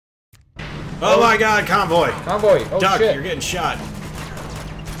Oh my God, convoy! Convoy! Oh Duck, shit! you're getting shot.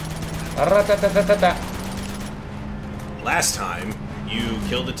 Last time, you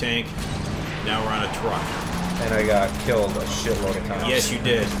killed a tank. Now we're on a truck. And I got killed a shitload of times. Yes, you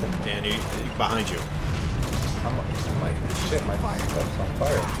did. And he behind you. Shit, my stuff's on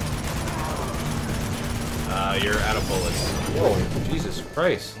fire. You're out of bullets. Whoa, Jesus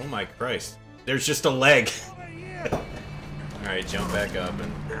Christ. Oh my Christ. There's just a leg. Alright, jump back up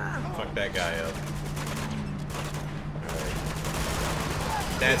and fuck that guy up. Alright.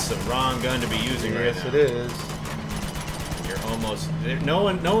 That's the wrong gun to be using right now. Yes, it is. You're almost... No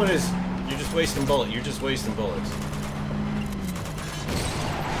one is... You're just wasting bullets. You're just wasting bullets.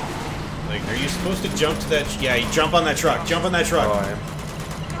 Like, are you supposed to jump to that... Yeah, you jump on that truck. Jump on that truck. Oh, I am.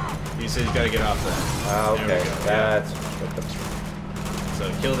 He said you gotta get off that. Okay. That's...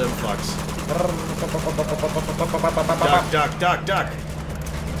 So, kill them fucks. Duck.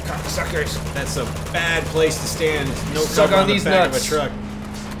 Cocksuckers. That's a bad place to stand. No Suck cover on the these back nuts. of a truck.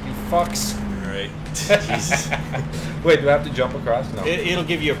 You fucks. Alright. Jesus. Wait, do I have to jump across? No. It'll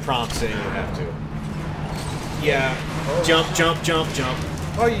give you a prompt saying you have to. Yeah. Oh. Jump.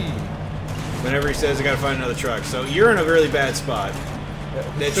 Oi. Whenever he says I gotta find another truck. So you're in a really bad spot.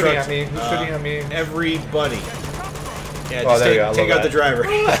 Who's shooting at me? Who's shooting at me? Everybody. Yeah, oh, just take out the driver.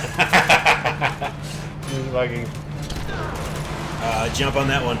 Jump on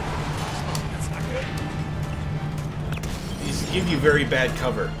that one. That's not good. These give you very bad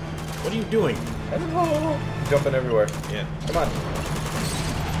cover. What are you doing? I don't know. Jumping everywhere. Yeah. Come on.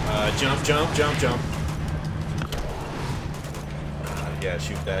 Jump. Yeah,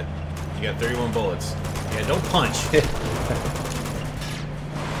 shoot that. You got 31 bullets. Yeah, don't punch. You're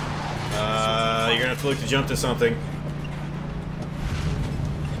gonna have to look to jump to something.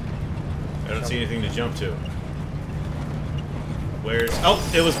 I don't see anything to jump to. Where's... Oh,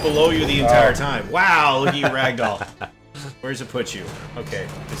 it was below you the entire time. Wow, look at you, ragdoll. Where's it put you? Okay,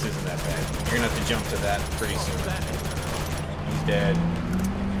 this isn't that bad. You're gonna have to jump to that pretty soon. He's dead.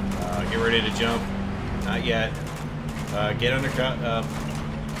 Get ready to jump. Not yet. Get undercut.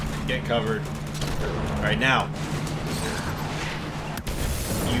 Get covered. Alright, now.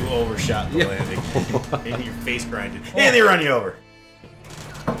 You overshot the landing. And your face grinded. And they run you over.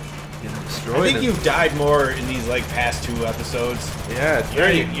 I think you've died more in these like past 2 episodes. Yeah, it's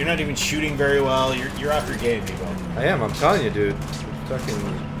you're not even shooting very well. You're off your game, people. I am. I'm telling you, dude. I'm fucking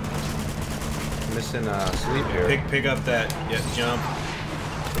missing sleep here. Pick up that jump.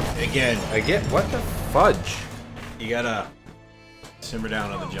 Again. I get what the fudge. You gotta simmer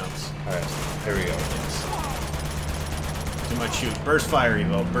down on the jumps. All right, here we go. Yes. Too much shoot. Burst fire,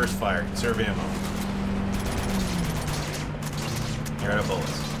 Evo. Burst fire. Conserve ammo. You're out of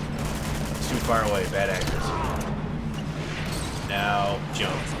bullets. Too far away, bad accuracy. Now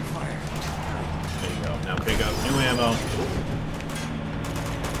jump. There you go. Now pick up new ammo.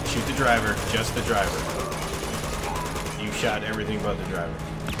 Shoot the driver, just the driver. You shot everything but the driver.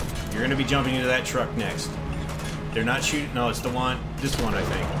 You're gonna be jumping into that truck next. They're not shooting. No, it's the one. This one, I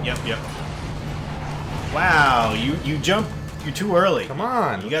think. Yep. Wow, you jump. You're too early. Come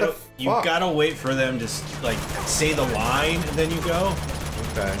on. You gotta wait for them to like say the line and then you go.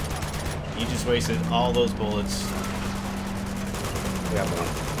 Okay. You just wasted all those bullets. Yeah, man.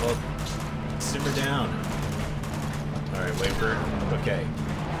 Well, simmer down. Alright, wait for it. Okay.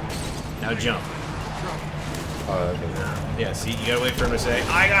 Now jump. Oh, okay. Yeah, see, you gotta wait for him to say,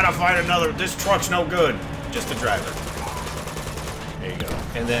 I gotta find another, this truck's no good. Just the driver. There you go.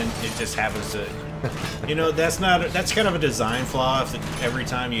 And then it just happens to... You know, that's kind of a design flaw. If every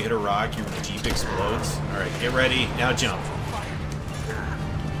time you hit a rock, your Jeep explodes. Alright, get ready. Now jump.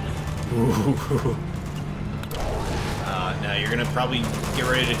 Now you're gonna probably get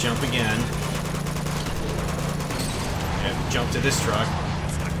ready to jump again. And jump to this truck.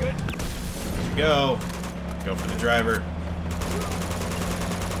 That's not good. There you go. Go for the driver.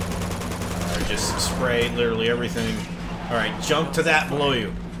 Or just spray literally everything. Alright, jump to that below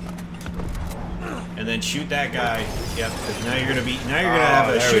you. And then shoot that guy. Yep, because now you're gonna have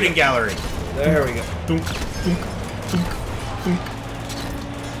a shooting gallery. There we go. Dunk, dunk, dunk, dunk.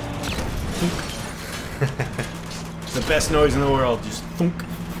 It's the best noise in the world. Just thunk,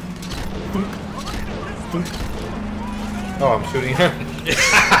 thunk, thunk. Oh, I'm shooting him.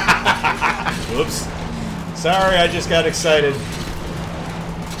 Whoops. Sorry, I just got excited.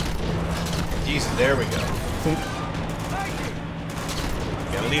 Jesus, there we go. Thunk.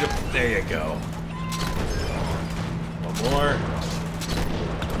 Gotta lead him. There you go. One more.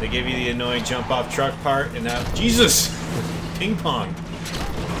 They give you the annoying jump off truck part, and now Jesus! Ping pong.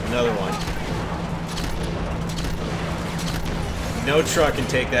 Another one. No truck can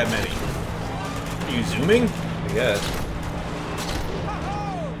take that many. Are you zooming? I guess.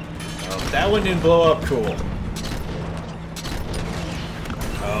 Oh, that one didn't blow up cool.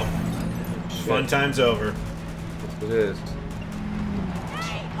 Oh. Fun time's over. That's what it is.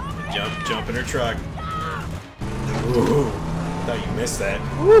 Jump in her truck. Ooh. Thought you missed that.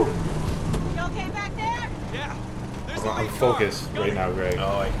 Woo. You okay back there? Yeah. I'm focused right now, Greg.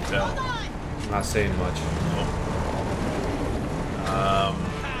 Oh, I can tell. I'm not saying much.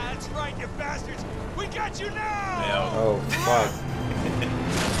 That's right, you bastards. We got you now. Yeah. Oh, fuck.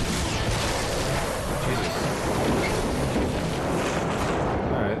 Jesus.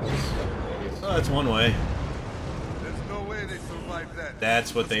 Alright. Oh, that's one way. There's no way they survived that.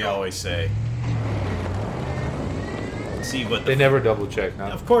 That's what they always say. See what They never double check, huh?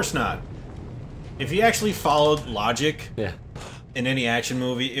 Of course not. If you actually followed logic Yeah. in any action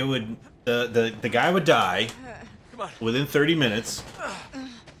movie, it would the guy would die within 30 minutes,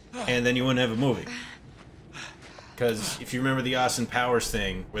 and then you wouldn't have a movie. Because if you remember the Austin Powers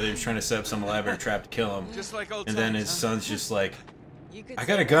thing, where they were trying to set up some elaborate trap to kill him, Just like old and then times, his huh? son's just like, You could I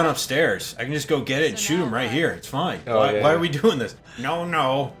got a gun upstairs. I can just go get it and shoot him right here. It's fine. Oh, Why, yeah. why are we doing this?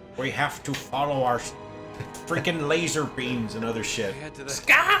 No. We have to follow our freaking laser beams and other shit. Head to the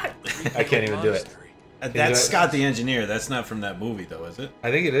Scott! I can't even do it. That's Scott the engineer. That's not from that movie, though, is it?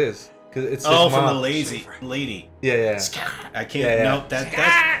 I think it is. Cause it's Oh, his from the mom. lady. Yeah. Scott. I can't. Yeah, yeah. No, that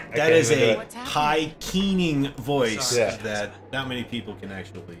can't is even do a it. What's happening? high keening voice Sorry. Yeah. that not many people can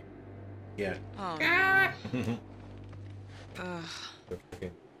actually get. Oh. Ugh.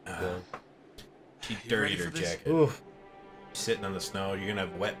 Okay. She dirtied her jacket. Oof. Sitting on the snow. You're gonna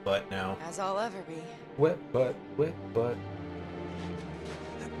have wet butt now. As I'll ever be. Wet butt.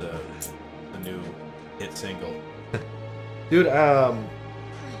 The new hit single. Dude,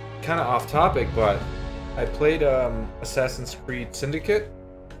 kind of off topic, but I played Assassin's Creed Syndicate.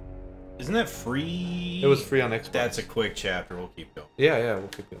 Isn't that free? It was free on Xbox. That's a quick chapter. We'll keep going. Yeah, we'll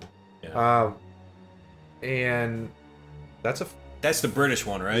keep going. Yeah. And that's a That's the British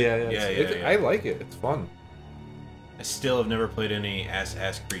one, right? yeah. Yeah. I like it. It's fun. I still have never played any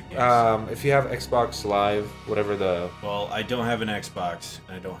Assassin's Creed games. If you have Xbox Live, whatever the. Well, I don't have an Xbox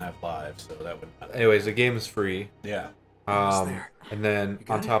and I don't have Live, so that would. Anyways, the game is free. Yeah. And then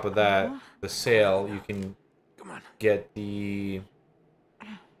on top of that, the sale you can Come on. get the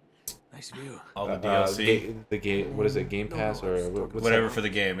Nice view. All the DLC, the game. What is it? Game Pass or what's whatever that? for the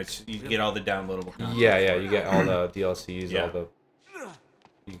game. It's you get all the downloadable content. Yeah. You get all the DLCs. Yeah. All the.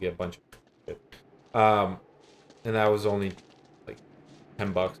 You get a bunch of shit. And that was only like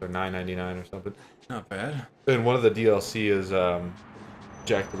 $10 or $9.99 or something. Not bad. And one of the DLC is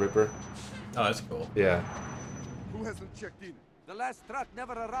Jack the Ripper. Oh, that's cool. Yeah. Who hasn't checked in? The last truck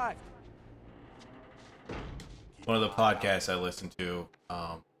never arrived. One of the podcasts I listened to,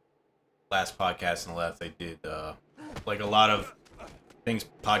 last podcast on the left, they did like a lot of things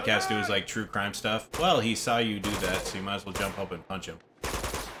podcasts do is like true crime stuff. Well, he saw you do that, so you might as well jump up and punch him.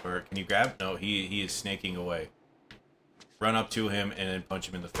 Or can you grab? No, he is snaking away. Run up to him and then punch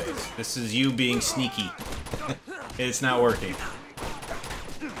him in the face. This is you being sneaky. It's not working.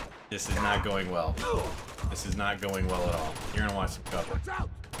 This is not going well. This is not going well at all. You're gonna want some cover.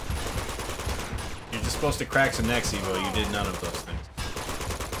 You're just supposed to crack some necks, Evo. You did none of those things.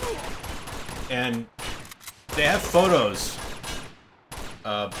 And they have photos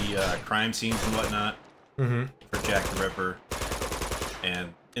of the crime scenes and whatnot for Jack the Ripper.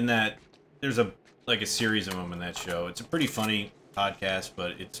 And in that, there's a series of them in that show. It's a pretty funny podcast,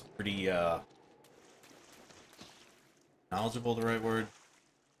 but it's pretty knowledgeable, the right word?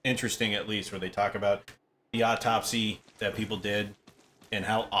 Interesting, at least, where they talk about the autopsy that people did and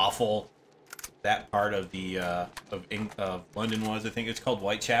how awful that part of the of London was. I think it's called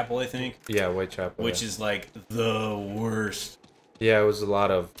Whitechapel, I think. Yeah, Whitechapel. Which is like the worst. Yeah, it was a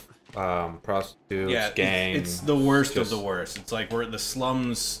lot of prostitutes, Yeah, gangs. it's the worst of the worst. It's like we're at the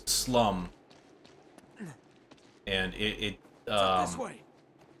slum. And This way.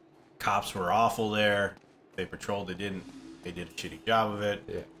 cops were awful there. They patrolled. They did a shitty job of it.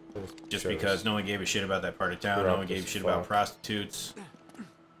 Yeah. Just because no one gave a shit about that part of town. No one gave a shit about prostitutes.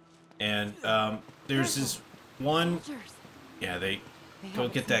 And there's this one. Yeah, they go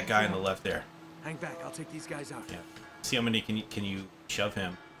get that guy on the left there. Hang back. I'll take these guys out. Yeah. See how many can you shove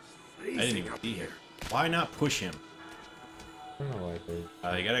him? I didn't even see here. Why not push him? I don't know why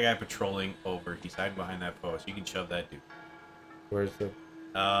they- You got a guy patrolling over. He's hiding behind that post. You can shove that dude. Where's the?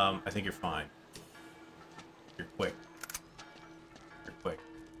 I think you're fine. You're quick. You're quick.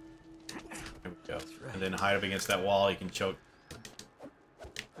 There we go. And then hide up against that wall. You can choke.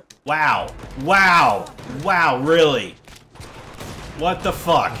 Wow! Wow! Wow! Really? What the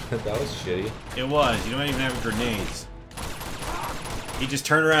fuck? That was shitty. It was. You don't even have grenades. He just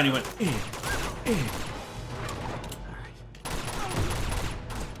turned around. He went.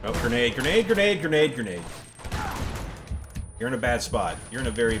 Oh, grenade! Grenade! Grenade! Grenade! Grenade! You're in a bad spot. You're in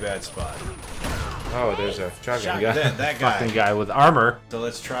a very bad spot. Oh, there's a shotgun guy. That guy. Fucking guy with armor. So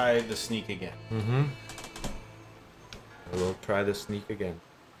let's try the sneak again. Mm-hmm. We'll try the sneak again.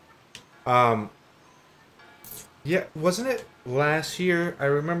 Yeah, wasn't it last year? I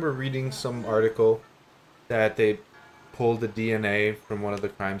remember reading some article that they pulled the DNA from one of the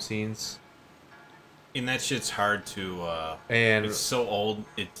crime scenes. And that shit's hard to. And it's so old.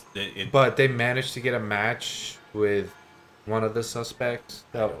 But they managed to get a match with one of the suspects.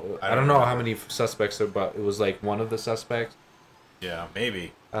 I don't know how many suspects there, but it was like one of the suspects. Yeah,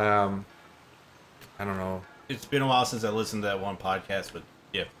 maybe. I don't know. It's been a while since I listened to that one podcast, but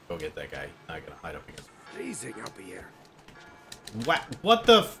yeah, go get that guy. He's not gonna hide up against. Freezing up here. What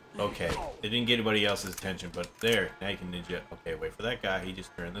the? Okay, it didn't get anybody else's attention, but there. Now you can ninja. Okay, wait for that guy. He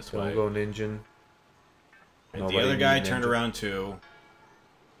just turned this way. Don't go ninja. And the other guy turned around too.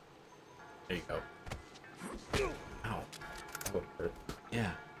 There you go. Ow. That would hurt.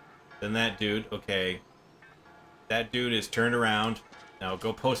 Yeah. Then that dude. Okay. That dude is turned around. Now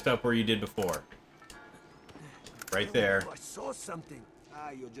go post up where you did before. Right there. I saw something.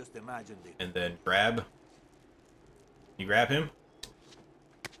 Ah, you just imagined it. And then grab. You grab him?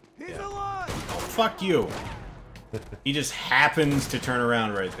 He's alive! Oh, fuck you. He just happens to turn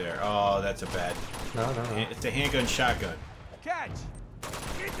around right there. Oh, that's a bad. No. It's a handgun shotgun. Catch!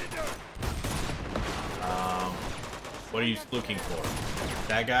 Get the dirt! What are you looking for?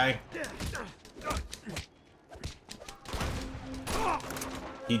 That guy?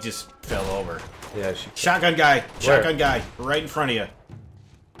 He just fell over. Yeah, Shotgun guy! Shotgun guy! Right in front of you.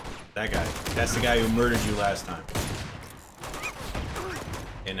 That guy. That's the guy who murdered you last time.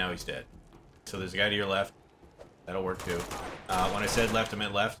 And now he's dead. So there's a guy to your left. That'll work too. When I said left, I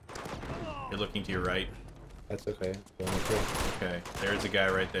meant left. You're looking to your right. That's okay. Okay. There's a guy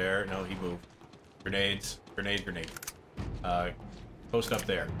right there. No, he moved. Grenades. Grenade, grenade. Post up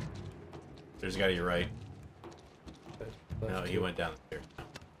there. There's a guy to your right. No, he went down the stairs.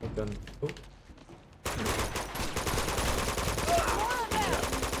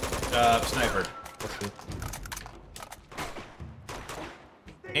 Sniper.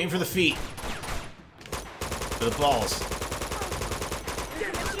 Aim for the feet. For the balls.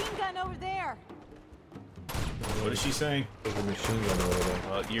 There's a machine gun over there. What is she saying? There's a machine gun over there.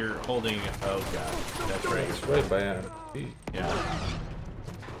 Well, you're holding. Oh god, that's right. It's right by feet. Yeah.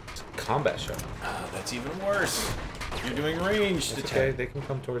 It's a combat shot. That's even worse. You're doing ranged That's attack. okay, they can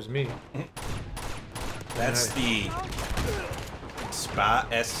come towards me. That's the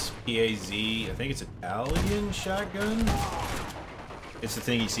SPAZ. I think it's Italian shotgun. It's the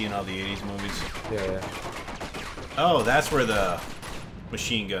thing you see in all the 80s movies. Yeah. Oh, that's where the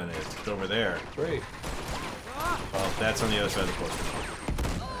machine gun is. It's over there. Great. Well, that's on the other side of the poster.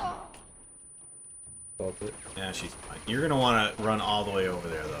 Felt it. Yeah, she's fine. You're gonna want to run all the way over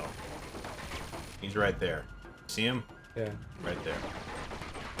there, though. He's right there. See him? Yeah. Right there.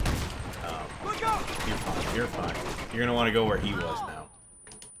 Look out! You're fine. You're fine. You're gonna want to go where he was now.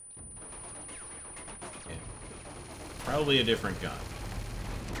 Yeah. Probably a different gun.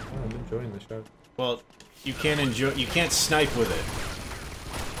 Oh, I'm enjoying the shot. Well, you can't enjoy. You can't snipe with it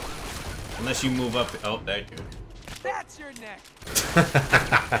unless you move up. Oh, that dude. That's your neck!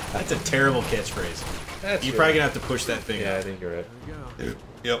 That's a terrible catchphrase. You're probably gonna have to push that thing. Yeah, up. I think you're right.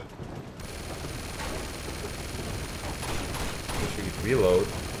 Yep. Wish you could reload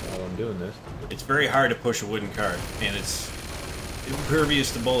while I'm doing this. It's very hard to push a wooden cart, and it's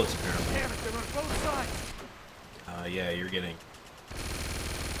impervious to bullets, apparently. Damn it, they're on both sides! Yeah, you're getting...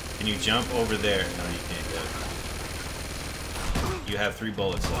 Can you jump over there? No, you can't get it. You have 3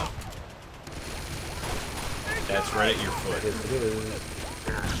 bullets left. That's right at your foot.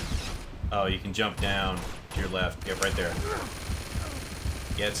 Oh, you can jump down to your left. Get right there.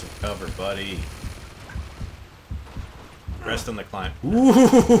 Get some cover, buddy. Rest on the climb. Ooh!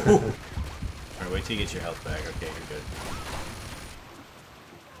 Alright, wait till you get your health back. Okay, you're good.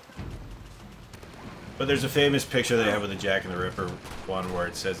 But there's a famous picture they have with the Jack and the Ripper one where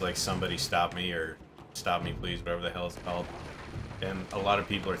it says, like, somebody stop me or stop me please, whatever the hell it's called. And a lot of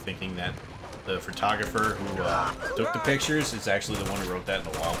people are thinking that the photographer who took the pictures is actually the one who wrote that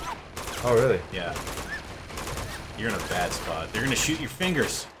in the wall. Oh, really? Yeah. You're in a bad spot. They're gonna shoot your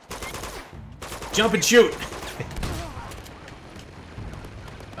fingers. Jump and shoot!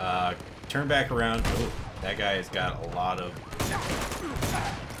 Turn back around. Oh, that guy has got a lot of...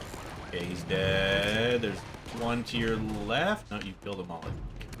 Okay, he's dead. There's one to your left. No, you killed them all.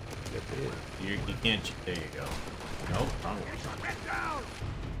 You can't. There you go. Nope, wrong one.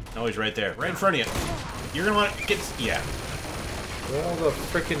 No, he's right there. Right in front of you. You're gonna want to get... Yeah. Where are all the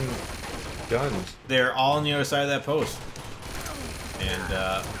freaking guns? They're all on the other side of that post. And,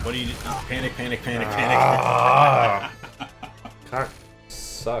 what do you do? Panic, panic, panic, Ah. panic. Cock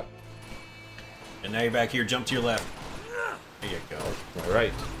suck. And now you're back here. Jump to your left. There you go. All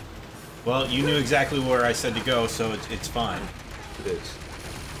right. Well, you knew exactly where I said to go, so it's fine. It is.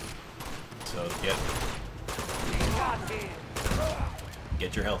 So,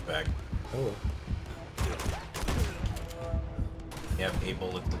 get your health back. Oh. You have 8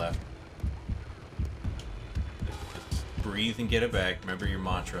 bullets left. Just breathe and get it back. Remember your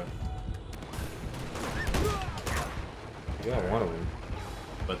mantra. You got one of them.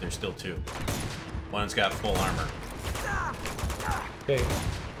 But there's still 2. One's got full armor. Okay.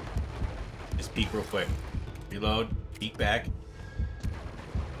 Just peek real quick. Reload. Peek back.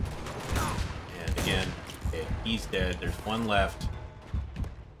 And again, okay, he's dead. There's one left.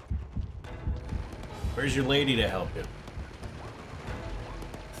 Where's your lady to help you?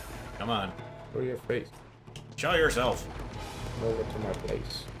 Come on. Show your face. Show yourself. Come over to my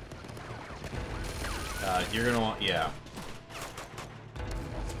place. You're gonna want... Yeah.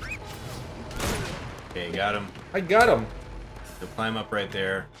 Okay, got him. I got him. So climb up right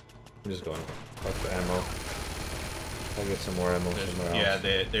there. I'm just going. Fuck the ammo. I'll get some more ammo somewhere Yeah, else.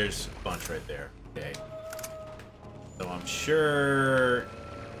 there's a bunch right there. Okay. So I'm sure...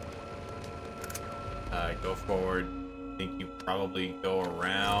 go forward. I think you probably go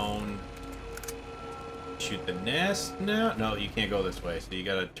around... Shoot the nest? No, no, you can't go this way, so you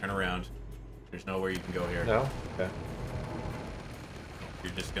gotta turn around. There's nowhere you can go here. No? Okay.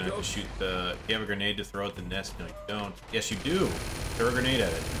 You're just gonna have to shoot the... You have a grenade to throw at the nest? No, you don't. Yes, you do. Throw a grenade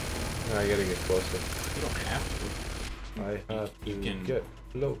at it. No, I gotta get closer. You don't have to. I have You to can- get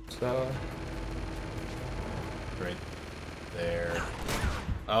closer. Right there.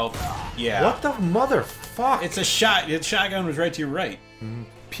 Oh, yeah. What the motherfuck? It's a shot. The shotgun was right to your right.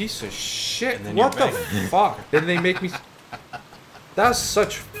 Piece of shit. And then What the you're back. fuck? Then they make me... That's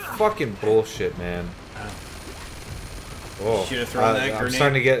such fucking bullshit, man. Oh, Should have thrown that I'm grenade.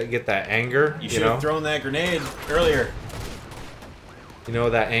 starting to get that anger, You you should know? have thrown that grenade earlier. You know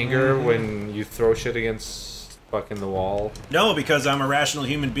that anger when you throw shit against fucking the wall? No, because I'm a rational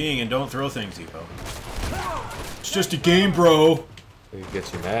human being and don't throw things, Evo. It's just a game, bro. It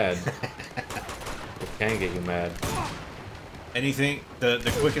gets you mad. It can get you mad. Anything, the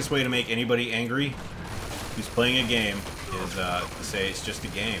quickest way to make anybody angry who's playing a game is to say it's just a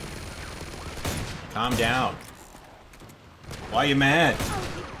game. Calm down. Why are you mad?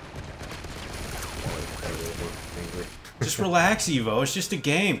 Just relax, Evo. It's just a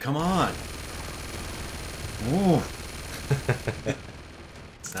game. Come on. Ooh.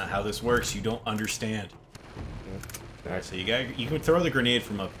 It's not how this works. You don't understand. Alright, so you can throw the grenade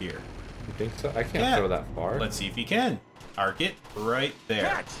from up here. You think so? I can't Yeah. throw that far. Let's see if you can. Arc it right there.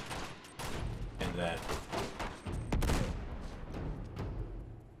 Catch! And then.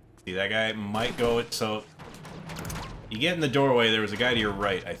 See, that guy might go it, so... You get in the doorway, there was a guy to your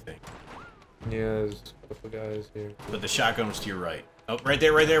right, I think. Yeah, there's a couple guys here. But the shotgun was to your right. Oh, right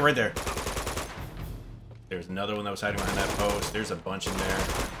there, right there, right there. There's another one that was hiding behind that post. There's a bunch in there.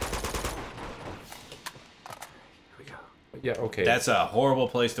 Yeah, okay. That's a horrible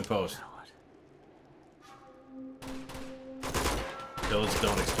place to post. Those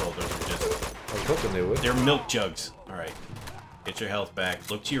don't explode. Those are just... I was hoping they would. They're milk jugs. Alright. Get your health back.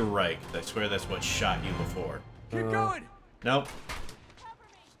 Look to your right. I swear that's what shot you before. Keep going! Nope.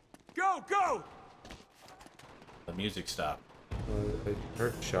 Go, go! The music stopped. I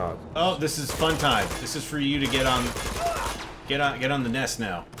heard shots. Oh, this is fun time. This is for you to get on the nest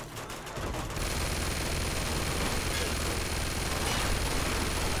now.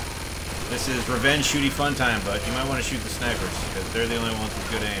 This is revenge shooty fun time, but you might want to shoot the snipers because they're the only ones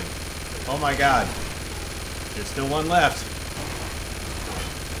with good aim. Oh my god. There's still one left.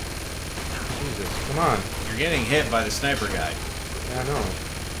 Jesus, come on. You're getting hit by the sniper guy. Yeah, I know.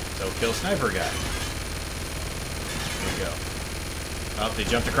 So kill sniper guy. There you go. Oh, they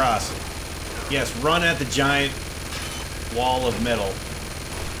jumped across. Yes, run at the giant wall of metal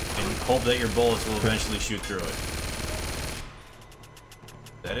and hope that your bullets will eventually shoot through it.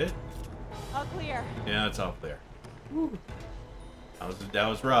 Is that it? All clear. Yeah, it's all clear. That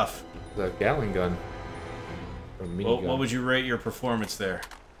was rough. The Gatling gun. Or minigun. What would you rate your performance there?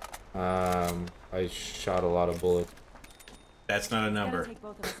 I shot a lot of bullets That's not a It's number. gonna take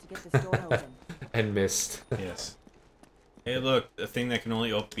both of us to get this door open. and missed. Yes. Hey, look, a thing that can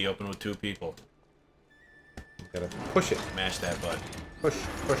only be opened with 2 people. Gotta push it. Mash that button. Push,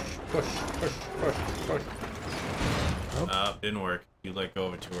 push, push, push, push, push. Didn't work. You let go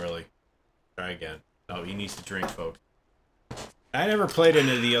of it too early. Try again. Oh, he needs to drink, folks. I never played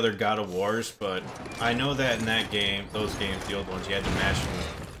any of the other God of Wars, but I know that in that game, those games, the old ones, you had to mash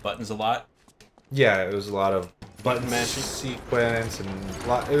buttons a lot. Yeah, it was a lot of Button mashing sequence and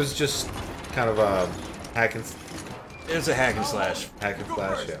it was just kind of a hack and It was a hack and slash.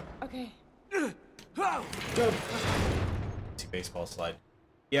 yeah. Okay. See baseball slide.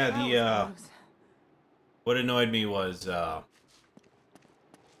 Yeah, the what annoyed me was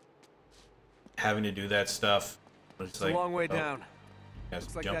having to do that stuff. It's It's a long way down.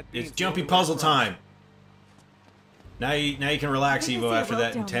 Yes, like jump. that It's means jumpy the only way puzzle across. time. Now you can relax, I think I Evo, see a after rope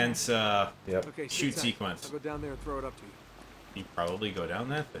that down intense Yep. Okay, shoot sit tight. sequence. I'll go down there and throw it up to you. You probably go down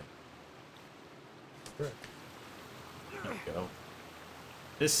that thing. Correct. There you go.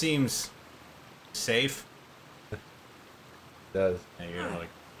 This seems safe. It does. Now you're gonna like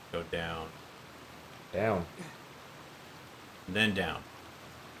go down Down. and then down.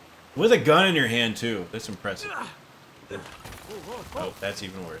 With a gun in your hand too. That's impressive. Oh, that's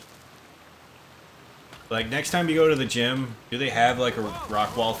even worse. Like next time you go to the gym, do they have like a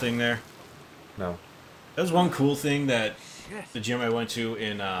rock wall thing there? No. That was one cool thing that the gym I went to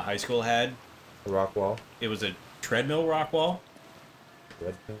in high school had. The rock wall. It was a treadmill rock wall.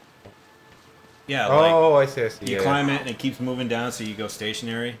 Red pill. Yeah, like Oh, I see. you climb it and it keeps moving down, so you go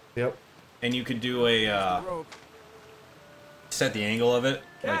stationary. Yep. And you could do a Rope. set the angle of it.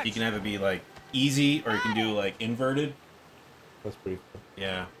 Like you can have it be like easy, or you can do like inverted. That's pretty cool.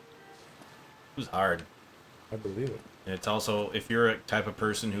 Yeah, it was hard. I believe it. And it's also, if you're a type of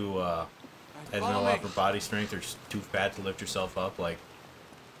person who has no upper body strength or too fat to lift yourself up, like,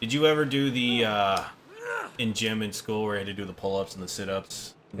 did you ever do the in gym in school where you had to do the pull-ups and the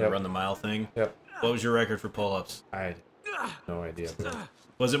sit-ups and the Yep. run the mile thing? Yep. What was your record for pull-ups? I have no idea.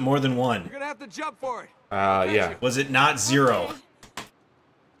 Was it more than one? You're gonna have to jump for it. Yeah. Was it not 0?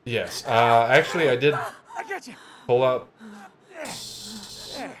 Yes. Actually, I did I got you. pull up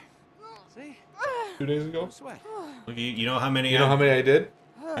There. See? 2 days ago. No sweat. Look, you know how many? You know how many I did?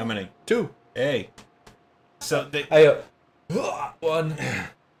 How many? 2. Hey. So they, I 1, and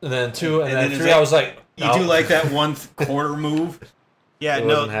then 2, and, And then then 3. is that- I was like, you no. do like that 1/4 move? Yeah, It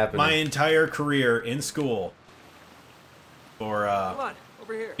no. wasn't happening. My entire career in school for Come on,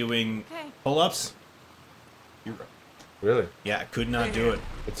 over here. doing Okay. pull-ups. Really? Yeah, I could not do it.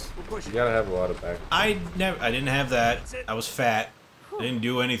 It's We'll push you it. gotta have a lot of back. I didn't have that. I was fat. I didn't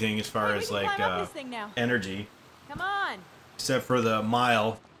do anything as far Hey, we as can like climb up this thing now. energy, Come on. except for the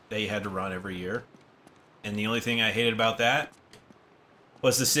mile they had to run every year. And the only thing I hated about that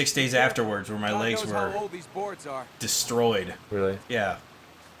was the 6 days afterwards, where my God legs knows how were old these boards are. destroyed. Really? Yeah.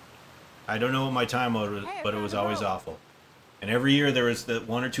 I don't know what my time was, Hey, I but it found was a always rope. awful. And every year there was the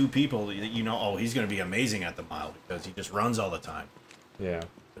 1 or 2 people that you know, oh, he's going to be amazing at the mile because he just runs all the time. Yeah.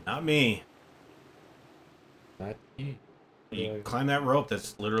 But not me. Not you. You Yeah. climb that rope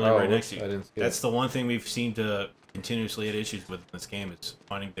that's literally Oh, right next to whoops, you. I didn't see That's it. the one thing we've seemed to continuously had issues with in this game. It's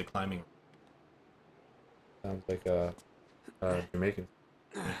finding the climbing. Sounds like a Jamaican.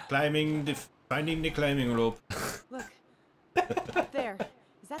 Finding the climbing rope. Look. Up there.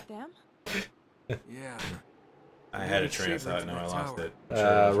 Is that them? Yeah. I had a train of thought, now I lost it.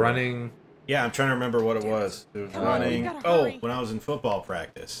 Running. Yeah, I'm trying to remember what it was. It was Come on, we running. gotta Oh, hurry. when I was in football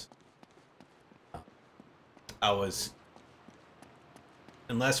practice. I was,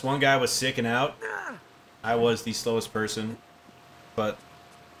 unless one guy was sick and out, I was the slowest person. But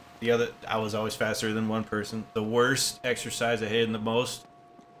the other, I was always faster than one person. The worst exercise I hated the most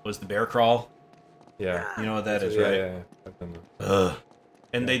was the bear crawl. Yeah. You know what that is, Yeah, right? yeah, yeah. I've done that. Ugh.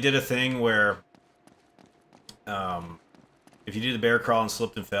 And they did a thing where, if you did the bear crawl and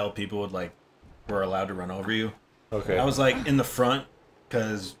slipped and fell, people would were allowed to run over you. Okay. I was in the front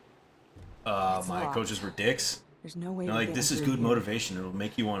because my coaches were dicks. There's no way. And we're this is getting good through here. motivation. It'll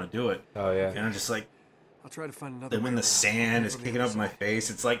make you want to do it. Oh yeah. And I'm just like, I'll try to find another I'm way in the around. sand. It's From the kicking up other in my side. face.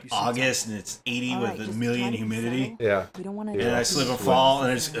 It's like You sit August and it's 80 All right, with a just million try to be humidity. settled. Yeah. We don't want to. And Yeah. I slip and fall,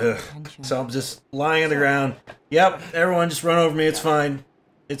 and so I'm just lying on the ground. Yep, everyone just run over me. It's fine.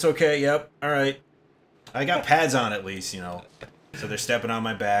 It's okay. Yep. All right. I got pads on at least, you know. So they're stepping on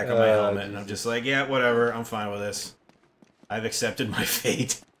my back, on my helmet, and I'm just like, yeah, whatever. I'm fine with this. I've accepted my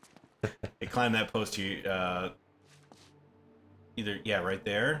fate. I climbed that post to either, yeah, right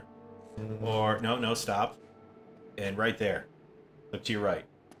there. Or, no, stop. And right there. Look to your right.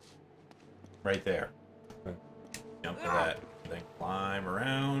 Right there. Okay. Jump to that. Then climb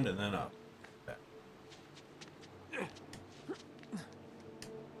around and then up. Back. I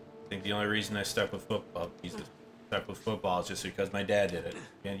think the only reason I stuck with football, Jesus, stuck with football just because my dad did it.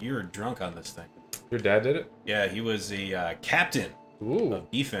 And you were drunk on this thing. Your dad did it? Yeah, he was the captain Ooh. of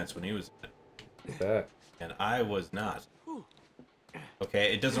defense when he was. Look at that. And I was not.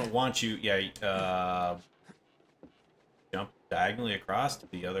 Okay, it doesn't want you. Yeah, jump diagonally across to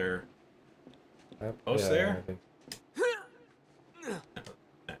the other post there.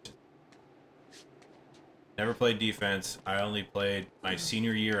 Never played defense. I only played my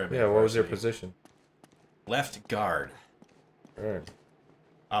senior year. Yeah, what was your position? Left guard. Alright.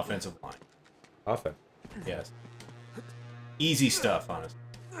 Offensive line. Offense. Yes. Easy stuff, honestly.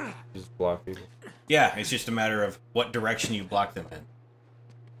 Just block people. Yeah, it's just a matter of what direction you block them in.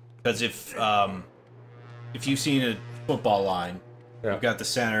 Because if you've seen a football line, yeah. you've got the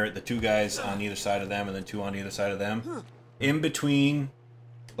center, the two guys on either side of them, and then two on either side of them. In between,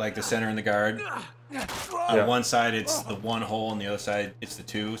 like the center and the guard, on one side it's the one hole, and the other side it's the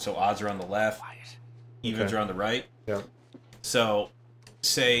two. So odds are on the left, evens are on the right. Yeah. So,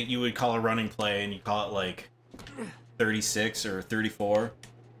 say you would call a running play, and you call it like 36 or 34,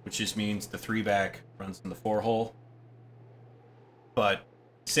 which just means the 3-back runs in the 4 hole. But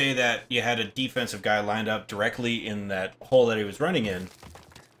say that you had a defensive guy lined up directly in that hole that he was running in.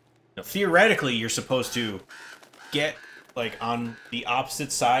 Now, theoretically, you're supposed to get like on the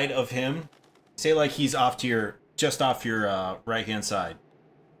opposite side of him. Say like he's off to your just off your right-hand side.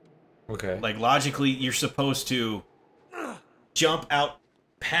 Okay. Like logically, you're supposed to jump out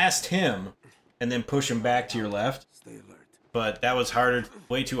past him and then push him back to your left. Stay alert. But that was harder,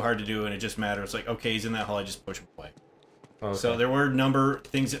 way too hard to do, and it just matters. Like, okay, he's in that hole, I just push him away. Okay. So there were a number of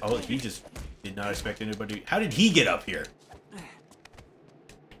things that, oh, he just did not expect anybody. How did he get up here?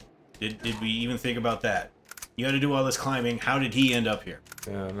 Did we even think about that? You had to do all this climbing. How did he end up here?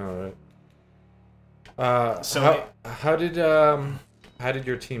 Yeah, I know, right? So how did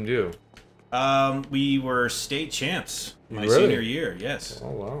your team do? We were state champs my Really? senior year. Yes.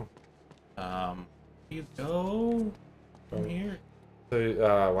 Oh wow. You go from here.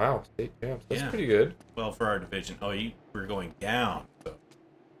 So wow, state champs. That's pretty good. Well, for our division. Oh, you were going down. So.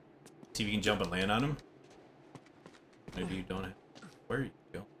 See if you can jump and land on him. Maybe you don't have. Where you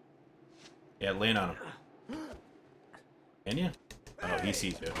go? Yeah, land on him. Can you? Oh, he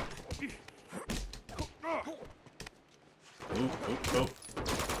sees you. Ooh, ooh, ooh.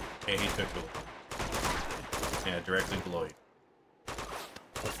 Okay, he took the. Yeah, directly below you.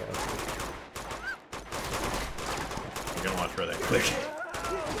 Okay. You're gonna want to throw that quick.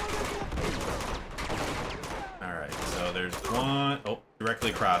 Alright, so there's one. Oh,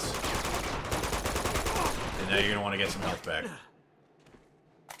 directly across. And now you're gonna want to get some health back.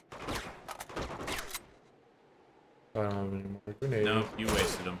 I don't have any more grenades. No, you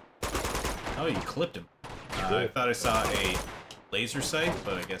wasted them. Oh, you clipped him. I thought I saw a laser sight,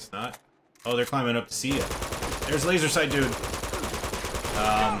 but I guess not. Oh, they're climbing up to see you. There's laser sight, dude.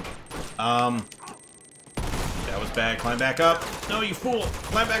 That was bad. Climb back up. No, you fool.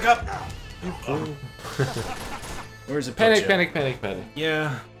 Climb back up. You fool. Where's it? Panic, panic, panic, panic.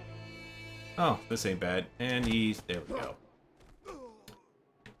 Yeah. Oh, this ain't bad. And he's... There we go. So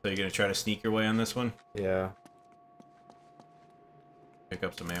you're gonna try to sneak your way on this one? Yeah. Pick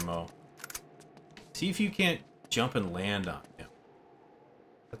up some ammo. See if you can't jump and land on him.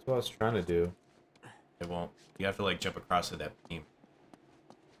 That's what I was trying to do. It won't. You have to like jump across to that beam.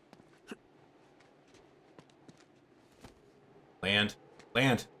 Land.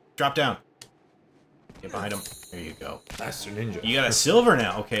 Land. Drop down. Get behind him. There you go. Master Ninja. You got a silver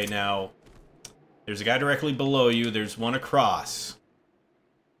now. Okay, now there's a guy directly below you. There's one across.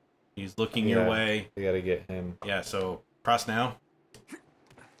 He's looking your way. You gotta get him. Yeah, so cross now.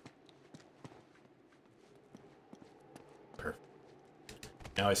 Perfect.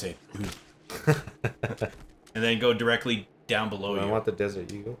 Now I say, and then go directly down below you. I want the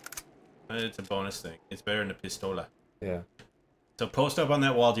Desert Eagle. It's a bonus thing. It's better than a pistola. Yeah. So post up on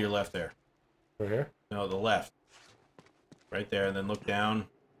that wall to your left there. Over here? No, the left. Right there, and then look down.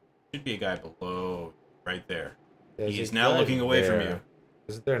 Should be a guy below. Right there. There's He's a now guy looking away from there. you.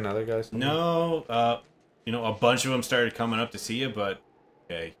 Isn't there another guy somewhere? No, you know, a bunch of them started coming up to see you, but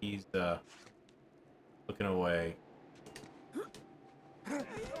okay, he's looking away.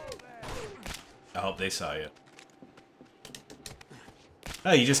 I hope they saw you.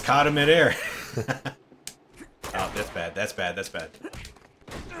 Oh, you just caught him midair. Oh, that's bad. That's bad. That's bad.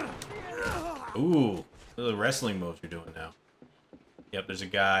 Ooh, the wrestling moves you're doing now. Yep, there's a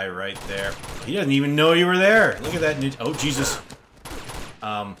guy right there. He doesn't even know you were there. Look at that. Oh, Jesus.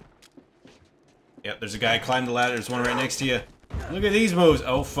 Yep, there's a guy climbing the ladder. There's one right next to you. Look at these moves.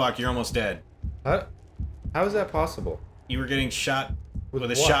 Oh, fuck, you're almost dead. How is that possible? You were getting shot with a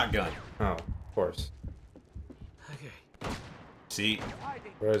what? shotgun. Oh, of course. See?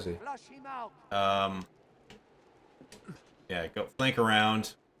 Where is he? Yeah, go flank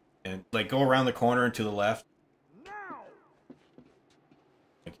around and like go around the corner and to the left.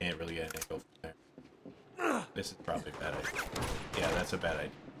 I can't really get an angle from there. This is probably a bad idea. Yeah, that's a bad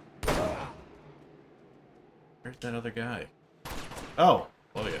idea. Where's that other guy? Oh!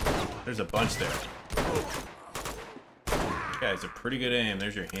 Oh yeah. There's a bunch there. This guy's a pretty good aim.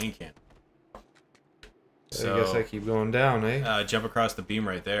 There's your hand cannon. So, I guess I keep going down, eh? jump across the beam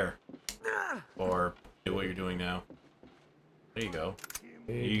right there. Or do what you're doing now. There you go.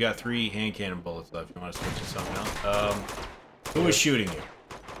 You got 3 hand cannon bullets left. You want to switch to something else? Who is shooting you?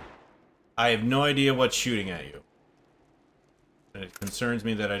 I have no idea what's shooting at you. And it concerns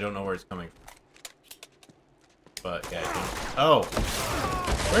me that I don't know where it's coming from. But, yeah, I think... Oh!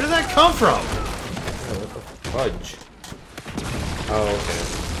 Where did that come from? Fudge. Oh,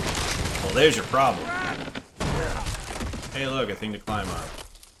 okay. Well, there's your problem. Hey, look, a thing to climb on.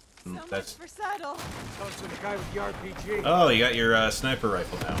 So That's... much for saddle. Talk to the guy with the RPG. Oh, you got your sniper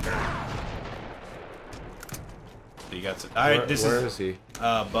rifle now. So you got some... Alright, this Where is he?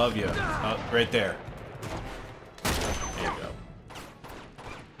 above you. Oh, right there. There you go.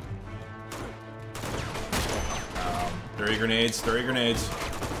 Throw your grenades, throw your grenades.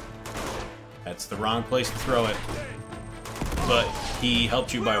 That's the wrong place to throw it. But he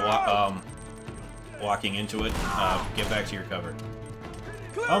helped you by walking into it. Get back to your cover.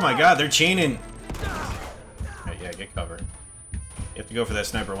 Oh my god, they're chaining! Right, yeah, get cover. You have to go for that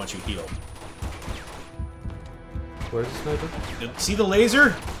sniper once you heal. Where's the sniper? See the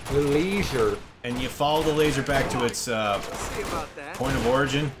laser? The laser. And you follow the laser back to its point of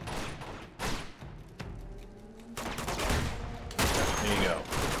origin. There you go.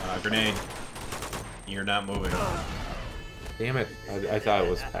 Grenade. You're not moving. Damn it. I thought it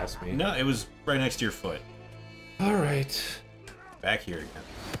was past me. No, it was right next to your foot. Alright. Back here again.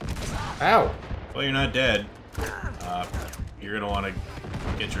 Ow! Well, you're not dead. You're gonna want to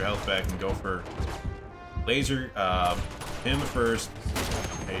get your health back and go for laser. Him first.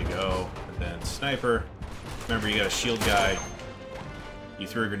 There you go. And then sniper. Remember, you got a shield guy. You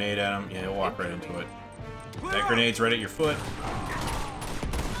threw a grenade at him. Yeah, he'll walk right into it. That grenade's right at your foot.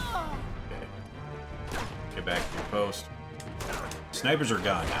 Okay. Get back to your post. Snipers are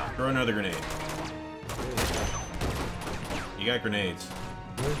gone now. Throw another grenade. You got grenades.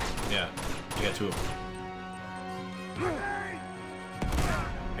 Yeah, you got 2 of them.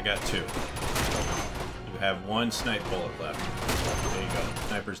 I got 2. You have 1 snipe bullet left. There you go.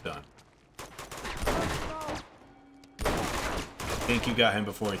 Sniper's done. I think you got him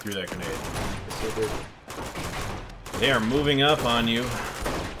before he threw that grenade. They are moving up on you.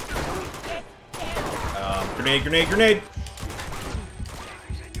 Grenade, grenade, grenade!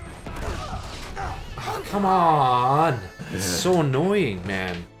 Oh, come on! It's so annoying,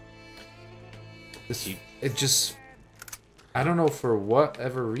 man. It just... I don't know, for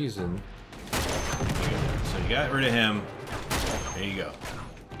whatever reason. So you got rid of him. There you go.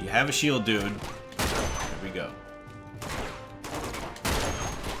 You have a shield, dude. There we go.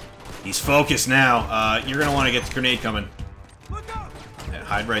 He's focused now. You're gonna want to get the grenade coming. Yeah,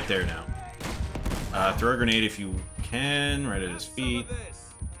 hide right there now. Throw a grenade if you can, right at his feet.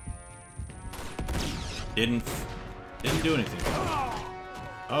 Didn't do anything.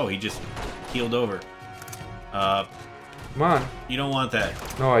 Oh, he just healed over. Come on. You don't want that.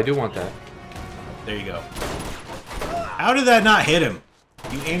 No, I do want that. There you go. How did that not hit him?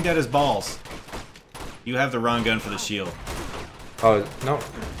 You aimed at his balls. You have the wrong gun for the shield. Oh, no.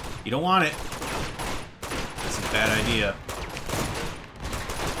 You don't want it. That's a bad idea.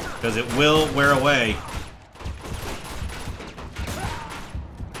 Because it will wear away.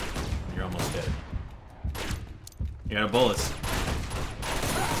 You're almost dead. You got bullets.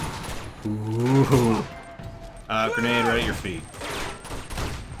 Ooh. Grenade right at your feet.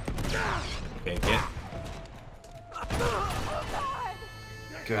 Okay, get.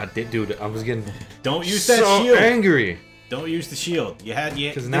 God, dude, I was getting Don't use that so shield. angry. Don't use the shield. You had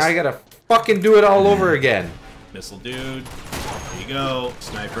Because now I gotta fucking do it all over again. Missile dude. There you go.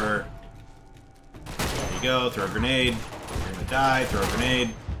 Sniper. There you go. Throw a grenade. You're gonna die. Throw a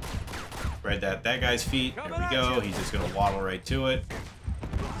grenade. Right at that guy's feet. There we go. He's just gonna waddle right to it.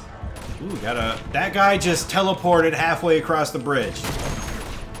 Ooh, got a... That guy just teleported halfway across the bridge.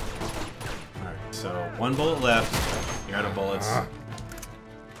 Alright, so 1 bullet left. You're out of bullets. Alright,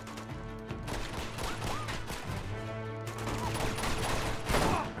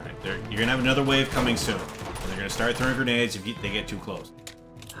 you're gonna have another wave coming soon. And they're gonna start throwing grenades if they get too close.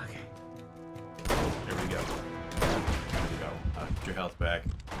 Okay. There we go. There we go. Get your health back.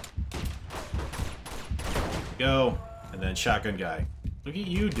 There we go. And then shotgun guy. Look at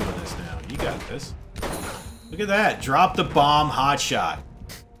you doing this now. You got this. Look at that. Drop the bomb, hot shot.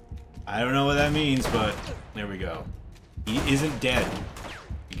 I don't know what that means, but there we go. He isn't dead.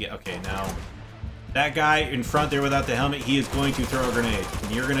 Okay, now that guy in front there without the helmet, he is going to throw a grenade.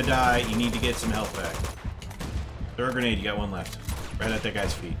 And you're gonna die. You need to get some health back. Throw a grenade. You got one left. Right at that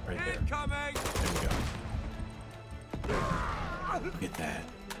guy's feet. Right there. There we go. Look at that.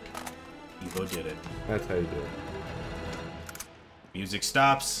 Evo did it. That's how you do it. Music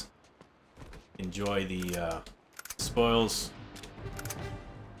stops. Enjoy the spoils.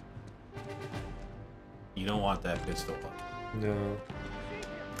 You don't want that pistol. No.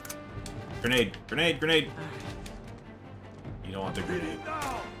 Grenade! Grenade! Grenade! You don't want the grenade.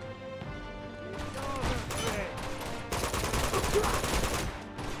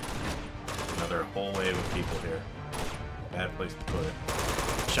 Another whole wave of people here. Bad place to put it.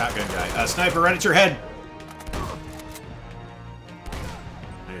 Shotgun guy. Sniper right at your head!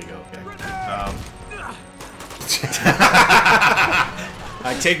 There you go, okay.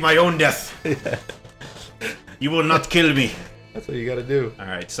 I take my own death. You will not kill me. That's what you gotta do.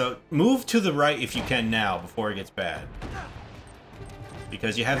 Alright, so move to the right if you can now before it gets bad.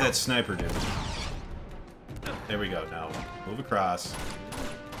 Because you have that sniper dude. There we go, now move across.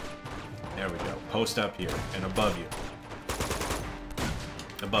 There we go. Post up here and above you.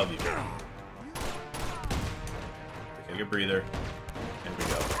 Above you. Take a breather. There we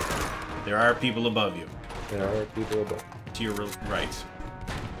go. There are people above you. There are people above. To your right.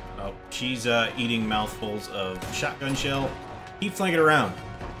 Oh, she's eating mouthfuls of shotgun shell. Keep flanking around.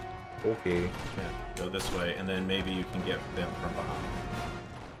 Okay. Yeah, go this way, and then maybe you can get them from behind.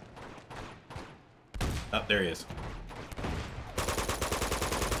 Oh, there he is.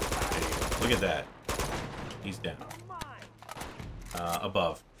 There you go. Look at that. He's down.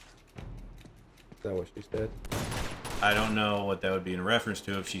 Above. Is that what she said? I don't know what that would be in reference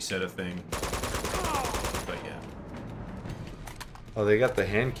to if she said a thing. But yeah. Oh, they got the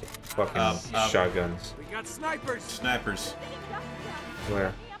hand fucking shotguns. We got snipers. Snipers.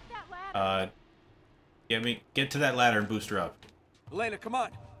 Where? Get to that ladder and boost her up. Elena, come on.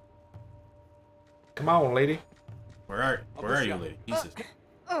 Come on, lady. Where are you, lady? Jesus.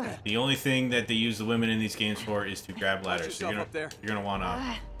 The only thing that they use the women in these games for is to grab ladders. So you're gonna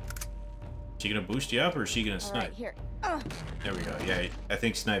wanna. Is she gonna boost you up or is she gonna snipe? Right, here. There we go. Yeah, I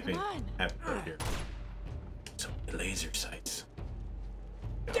think sniping happens up here. So many laser sights.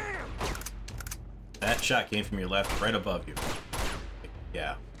 Damn. That shot came from your left, right above you.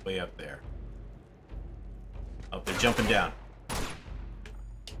 Yeah, way up there. Oh, they're jumping down.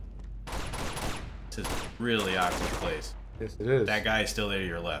 This is a really awkward place. Yes, it is. That guy is still there to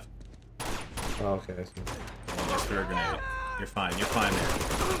your left. Oh, okay, I see. Just threw a grenade. You're fine. You're fine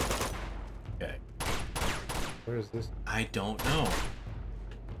there. Okay. Where is this? I don't know.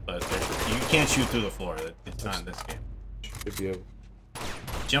 But you can't shoot through the floor. It's not in this game. Should be able.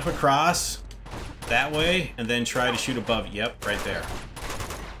 Jump across that way, and then try to shoot above. Yep, right there.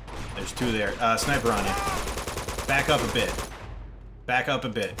 There's two there. Sniper on you. Back up a bit. Back up a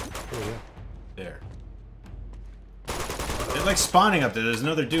bit. Oh, yeah. There. They're like spawning up there. There's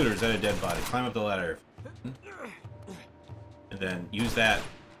another dude, or is that a dead body? Climb up the ladder. And then use that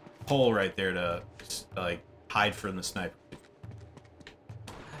hole right there to, like, hide from the sniper.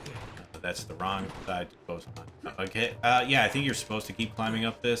 That's the wrong side to post on. Okay, yeah, I think you're supposed to keep climbing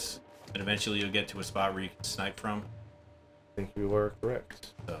up this, and eventually you'll get to a spot where you can snipe from. I think you are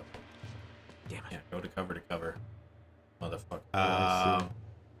correct. So, damn it. Yeah, go to cover. Motherfucker.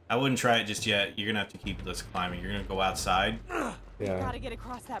 I wouldn't try it just yet. You're gonna have to keep this climbing. You're gonna go outside. Yeah. Gotta get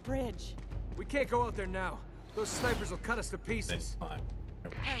across that bridge. We can't go out there now. Those snipers will cut us to Then pieces. climb.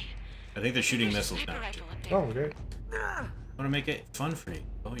 I think they're shooting missiles now. Oh, okay. I want to make it fun for you.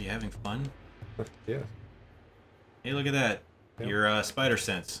 Oh, you having fun? Yeah. Hey, look at that. Yep. Your spider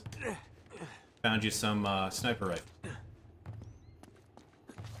sense. Found you some sniper rifle.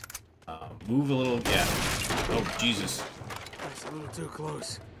 Move a little. Yeah. Oh, Jesus. That's a little too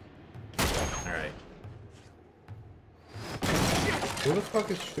close. Alright. Who the fuck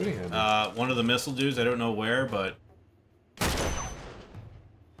is shooting at me? One of the missile dudes. I don't know where, but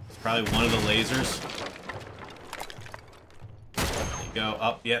it's probably one of the lasers. There you go.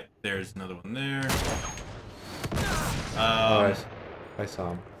 Up. Yep. There's another one there. Oh, I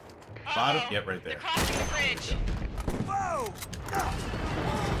saw him. Bottom. Yep, right there. Whoa!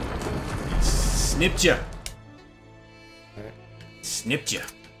 Snipped ya. Alright. Snipped ya.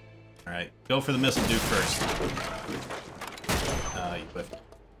 Alright, go for the missile dude first. You whiffed.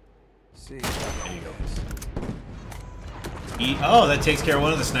 See. There you go. Oh, that takes care of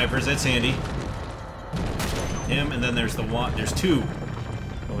one of the snipers. That's handy. him, and then there's the one. There's two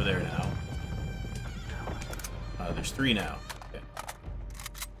over there now. There's three now. Okay.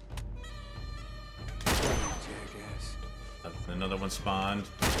 Another one spawned.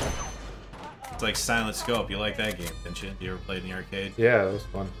 It's like Silent Scope. You like that game, didn't you? You ever played in the arcade? Yeah, that was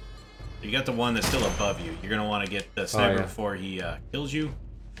fun. You got the one that's still above you. You're gonna want to get the sniper before he kills you,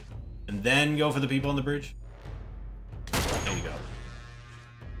 and then go for the people on the bridge. There you go.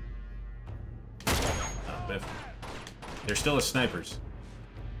 But they're still as snipers.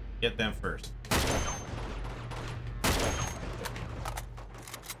 Get them first.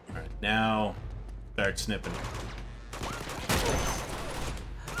 Alright, now start snipping.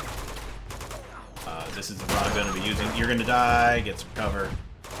 This is the wrong gun to be using. You're gonna die. Get some cover.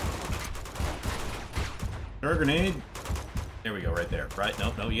 Throw a grenade. There we go, right there. Right?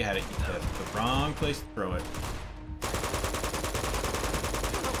 Nope, no, you had it. You had the wrong place to throw it.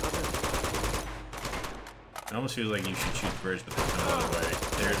 It almost feels like you should shoot the bridge, but there's no other way.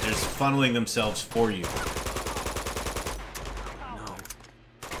 They're just funneling themselves for you. No.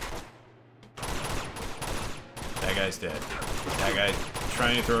 That guy's dead. That guy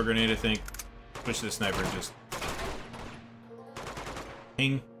trying to throw a grenade, I think. Push the sniper, just...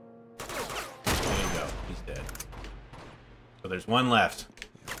 Ping. There you go. He's dead. So there's one left.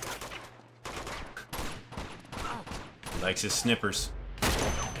 He likes his snippers.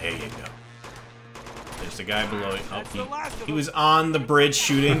 There you go. There's the guy below it. Oh, he was on the bridge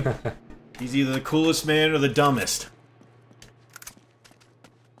shooting. He's either the coolest man or the dumbest.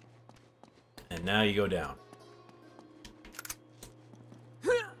 And now you go down.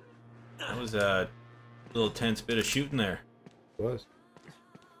 That was a little tense bit of shooting there. It was.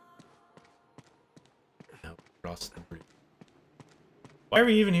 Now cross the bridge. Why are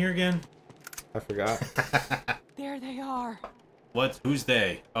we even here again? I forgot. There they are. What? Who's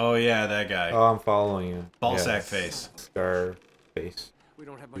they? Oh yeah, that guy. Oh, I'm following you. Ballsack face. Scar face. We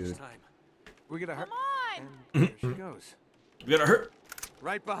don't have much Dude. time. We gotta Come hurry. on. And there she goes. We gotta hurt.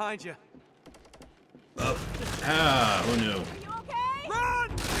 Right behind you. Oh. Ah, who knew? You okay? Run!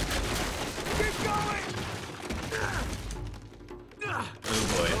 Keep going! Oh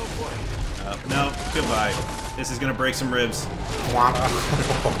boy. Oh boy. No, goodbye. This is gonna break some ribs.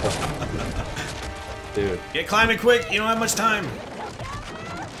 Dude. Get climbing quick. You don't have much time.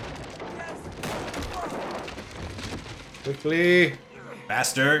 Quickly.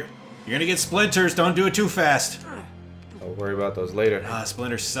 Faster. You're gonna get splinters. Don't do it too fast. I'll worry about those later. Ah,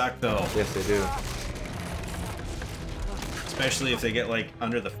 splinters suck though. Yes, they do. Especially if they get like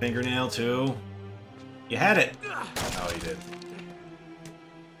under the fingernail too. You had it. Oh, you did.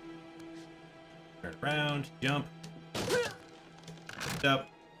 Turn around. Jump. Lift up.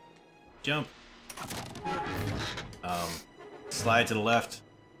 Jump. Slide to the left.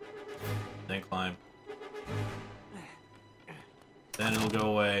 Then climb. Then it'll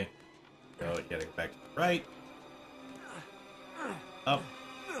go away. Go. You gotta go back to the right. Up.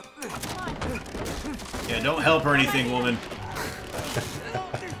 Yeah, don't help or anything, woman.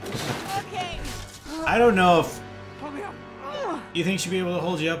 Okay. I don't know if... Pull me up. You think she'd be able to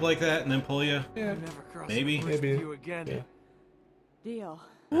hold you up like that and then pull you? Yeah. Never cross Maybe. the bridge Maybe. with you again. Yeah. Deal.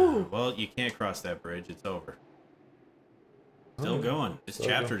 Well, you can't cross that bridge. It's over. Still Oh, going. This still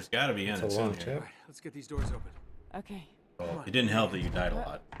chapter's got to be It's ending a soon long here. chapter. Alright, let's get these doors open. Okay. Well, it didn't help that you died a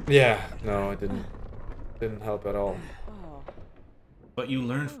lot. Yeah. No, it didn't. Didn't help at all. Oh. But you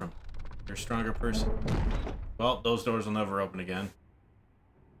learn from it. You're a stronger person. Well, those doors will never open again.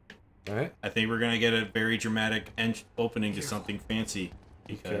 All right. I think we're going to get a very dramatic opening to something fancy.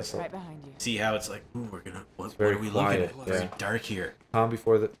 Because Careful. Right behind you. see how it's like, ooh, we're going to... What very are we quiet, looking at? Very yeah. dark here. Calm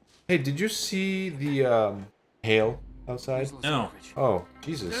before the. Hey, did you see the hail outside? No. Oh,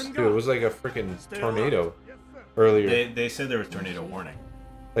 Jesus, dude! It was like a freaking tornado earlier. They said there was tornado warning.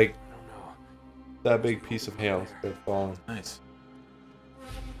 Like that big piece of hail that falling. Nice.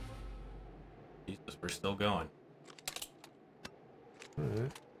 Jesus, we're still going.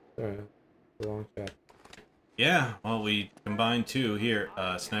 Alright. Alright. A long chat. Yeah, well, we combined two here.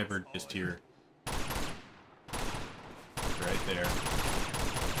 Sniper just here. Right there.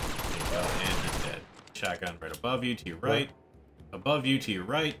 There you go, and he's dead. Shotgun right above you, to your right. Above you, to your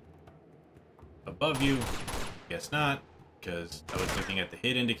right. Above you. Guess not, because I was looking at the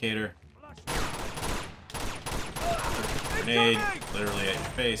hit indicator. Grenade, literally at your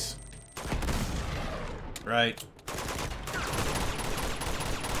face. Right.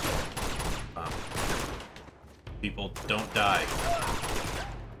 People, don't die.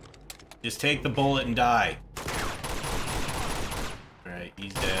 Just take the bullet and die. Alright,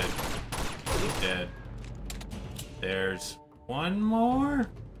 he's dead. He's dead. There's one more?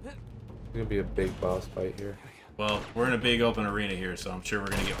 It's gonna be a big boss fight here. Well, we're in a big open arena here, so I'm sure we're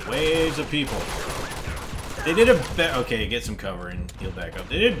gonna get waves of people. They did a better... Okay, get some cover and heal back up.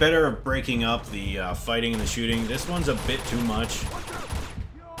 They did better of breaking up the fighting and the shooting. This one's a bit too much.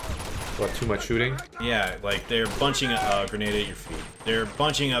 What, too much shooting? Yeah, like they're bunching a grenade at your feet. They're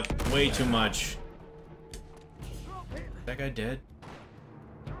bunching up way too much. Is that guy dead?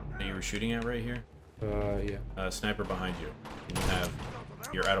 That you were shooting at right here? Yeah. Sniper behind you. And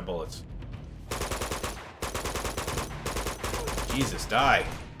you're out of bullets. Jesus, die!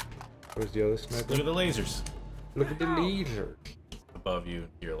 Where's the other sniper? Look at the lasers. Look at the laser. Above you,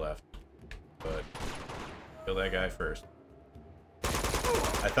 to your left. But kill that guy first.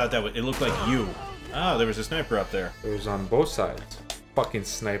 I thought that it looked like you. Oh, there was a sniper up there. It was on both sides. Fucking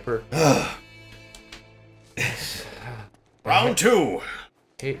sniper. Round 2!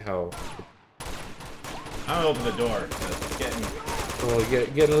 Hate how... I'm gonna open the door. It's getting... Well,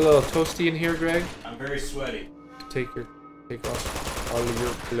 getting a little toasty in here, Greg? I'm very sweaty. Take off all of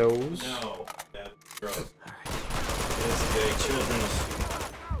your clothes. No, that's gross. This is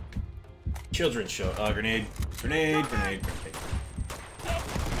a children's show. Grenade. Grenade, grenade, grenade.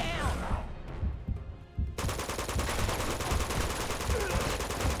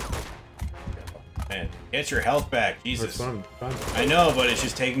 Man, get your health back, Jesus. That's what I'm trying to... I know, but it's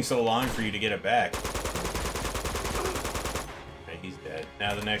just taking so long for you to get it back. Okay, he's dead.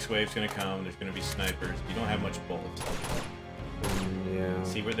 Now the next wave's gonna come. There's gonna be snipers. You don't have much bullets. Yeah.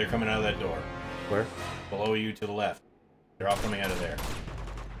 See where they're coming out of that door. Where? Below you to the left. They're all coming out of there.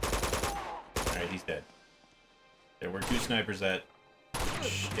 Alright, he's dead. There were 2 snipers at...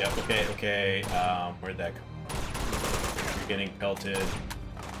 Yep, okay, okay. Where'd that come from? You're getting pelted.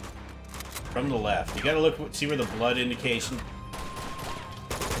 From the left. You gotta look, see where the blood indication...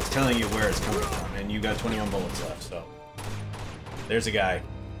 It's telling you where it's coming from. And you got 21 bullets left, so... There's a guy.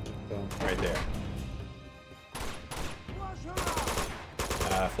 Right there.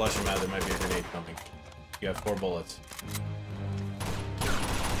 Flush him out, there might be a grenade coming. You have 4 bullets.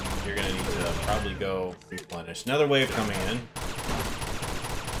 You're gonna need to probably go replenish. Another wave coming in.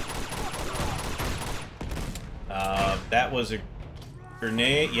 That was a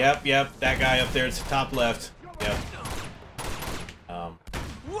grenade. Yep, that guy up there, it's the top left. Yep.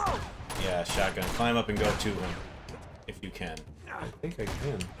 Yeah, shotgun. Climb up and go to him. If you can. I think I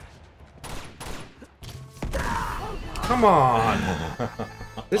can. Come on!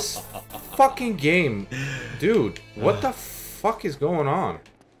 This fucking game. Dude, what the fuck is going on?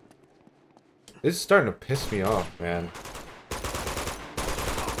 This is starting to piss me off, man.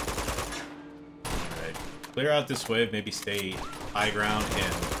 Alright. Clear out this wave, maybe stay high ground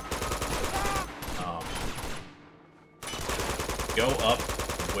and go up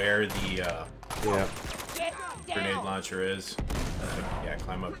where the grenade launcher is. Yeah,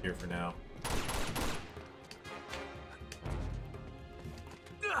 climb up here for now.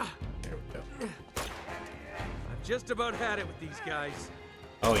 There we go. I've just about had it with these guys.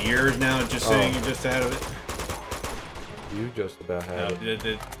 Oh, you're now just saying you're just ahead of it? You just about had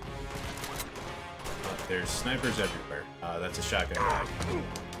it. There's snipers everywhere. That's a shotgun guy.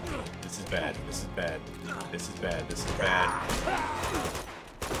 This is bad. This is bad. This is bad. This is bad.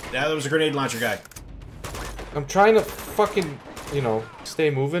 Yeah, there was a grenade launcher guy. I'm trying to fucking, you know, stay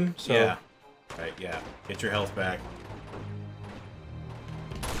moving, so... Yeah. Right, yeah. Get your health back.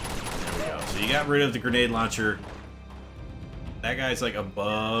 There we go. So you got rid of the grenade launcher. That guy's like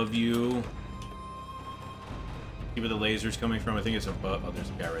above you. See where the laser's coming from? I think it's above. Oh, there's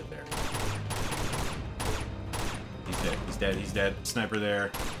a guy right there. He's dead. He's dead. He's dead. Sniper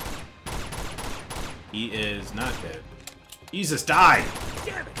there. He is not dead. Jesus, die!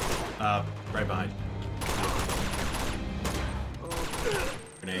 Right behind.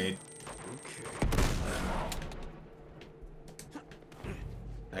 Grenade.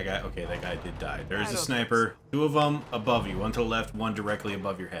 That guy, okay, that guy did die. There's a sniper. 2 of them above you. 1 to the left, 1 directly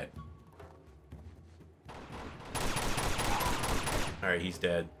above your head. Alright, he's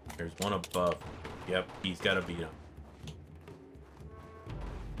dead. There's 1 above. Yep, he's gotta beat him.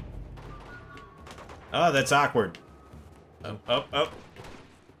 Oh, that's awkward. Up.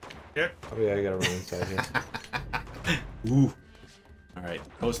 Yep. Oh yeah, I gotta run inside here. Ooh. Alright,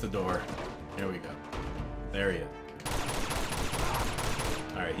 close the door. There we go. There he is.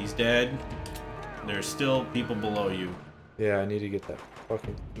 Alright, he's dead. There's still people below you. Yeah, I need to get that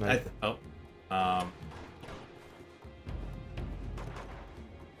fucking knife. Oh,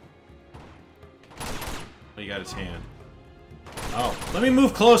 you got his hand. Oh, let me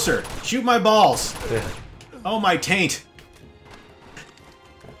move closer. Shoot my balls. Yeah. Oh, my taint.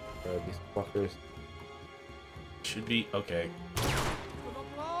 These fuckers. Should be okay.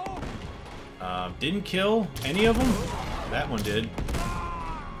 Didn't kill any of them? That one did.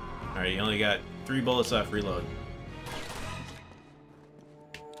 Alright, you only got 3 bullets left. Reload.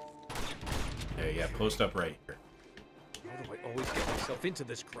 Okay, yeah, post up right here. How do I always get myself into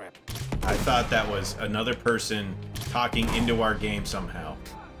this crap? I thought that was another person talking into our game somehow.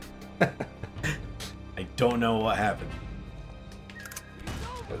 I don't know what happened.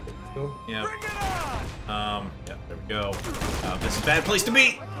 Yeah. Yeah, there we go. This is a bad place to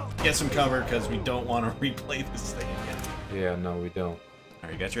be! Get some cover, because we don't want to replay this thing again. Yeah, no, we don't.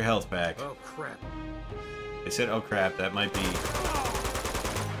 Alright, you got your health back. Oh, crap. They said, oh crap, that might be...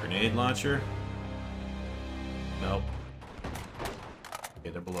 Grenade launcher? Nope. Okay,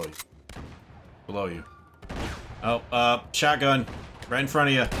 they're below you. Below you. Oh, shotgun. Right in front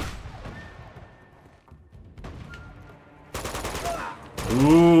of you.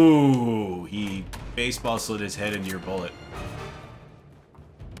 Ooh, he baseball slid his head into your bullet.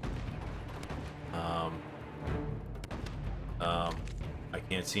 I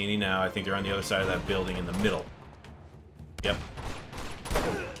can't see any now. I think they're on the other side of that building in the middle. Yep.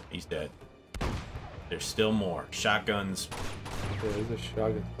 He's dead. There's still more. Shotguns. Yeah, there's a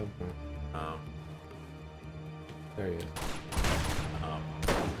shotgun somewhere. There he is.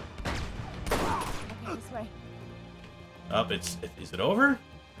 Okay, this way. Up, is it over?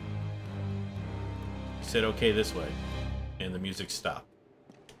 You said okay this way. And the music stopped.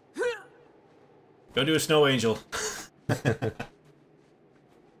 Go do a snow angel.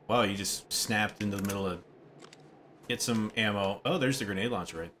 Wow, you just snapped into the middle of... Get some ammo. Oh, there's the grenade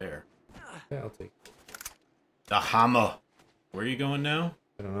launcher right there. Yeah, I'll take it. The hammer. Where are you going now?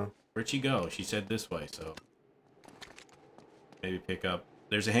 I don't know. Where'd she go? She said this way, so... Maybe pick up...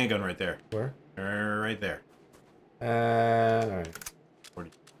 There's a handgun right there. Where? Right there. Alright.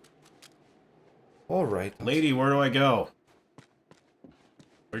 40. Alright. Lady, where do I go?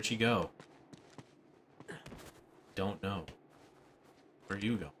 Where'd she go? Don't know. Where'd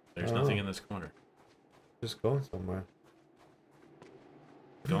you go? There's nothing in this corner. Just going somewhere.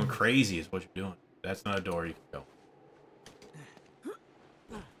 Going crazy is what you're doing. That's not a door you can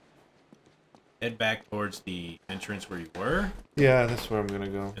go. Head back towards the entrance where you were. Yeah, that's where I'm gonna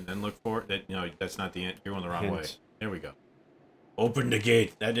go. And then look for it. No, that's not the end. You're going the wrong way. Hint. There we go. Open the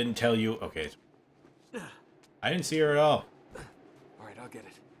gate. That didn't tell you. Okay. I didn't see her at all. Alright, I'll get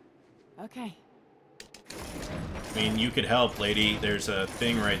it. Okay. I mean, you could help, lady. There's a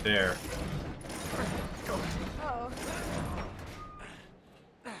thing right there. Oh.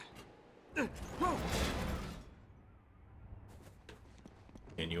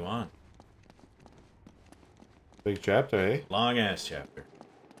 Continue on. Big chapter, eh? Long ass chapter.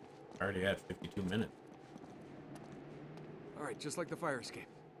 Already had 52 minutes. Alright, just like the fire escape.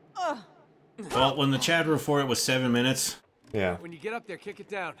 Well, when the chapter before it was 7 minutes. Yeah. When you get up there, kick it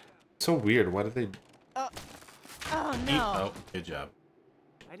down. So weird. Why did they... Oh no. Oh, good job.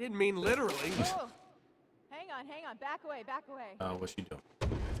 I didn't mean literally. Oh. Hang on. Back away. What's she doing?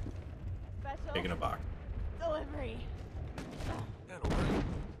 Special Taking a box. delivery. That'll work.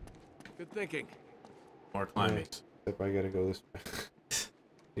 Good thinking. More climbing. Except I gotta go this way.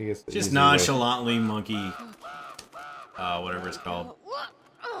 He gets the Just easy nonchalantly monkey, whatever it's called.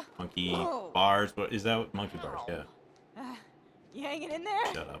 Monkey bars. What is that? What, monkey bars? Yeah. You hanging in there?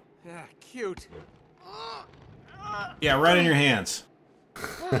 Shut up. Yeah, cute. Yeah, right in your hands.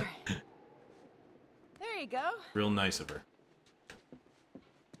 There you go. Real nice of her.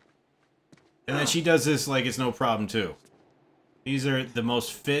 And then she does this like it's no problem too. These are the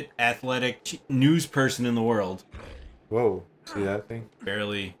most fit, athletic news person in the world. Whoa. See that thing?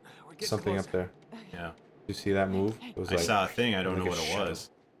 Barely. We're getting Something closer. up there. Yeah. You see that move? It was I like... saw a thing. I don't know like what a it shadow. was.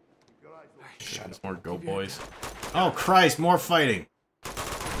 It's more Go Boys. Oh Christ! More fighting. The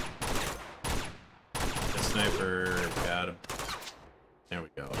sniper got him. There we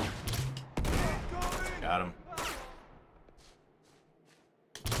go. Got him.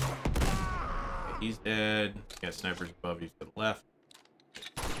 Okay, he's dead. Got snipers above you to the left.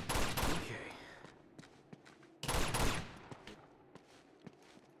 Okay.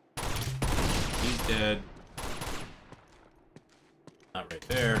 He's dead. Not right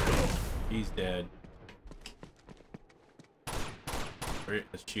there. He's dead. Right,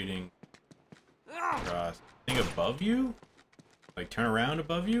 that's shooting across. I think above you? Like turn around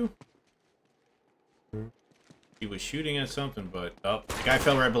above you? He was shooting at something, but oh, the guy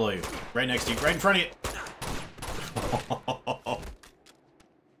fell right below you. Right next to you. Right in front of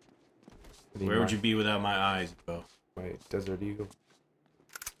you. Where would you be without my eyes, bro? Wait, Desert Eagle.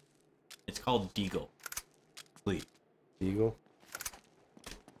 It's called Deagle. Please. Eagle?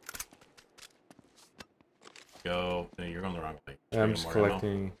 Go. No, you're going the wrong way. I'm You just got more ammo?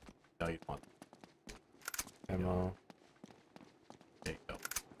 collecting... No, you want. Ammo. There you go.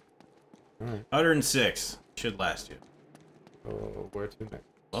 Alright. 106. Should last you. Oh, where to next?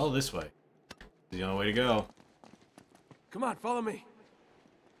 Well, this way. The only way to go. Come on, follow me.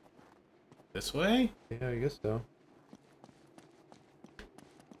 This way? Yeah, I guess so.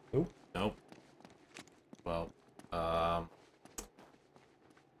 Nope. Nope. Well,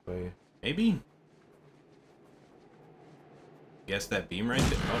 Wait. maybe? Guess that beam right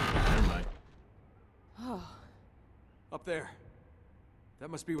there. Oh, never mind. Oh, Up there. That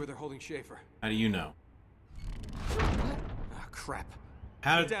must be where they're holding Schaefer. How do you know? Ah, crap.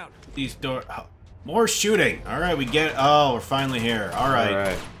 How Get did down. these doors... Oh, more shooting! Alright, we get... Oh, we're finally here. Alright.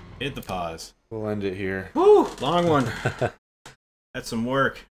 Alright. Hit the pause. We'll end it here. Woo! Long one. That's some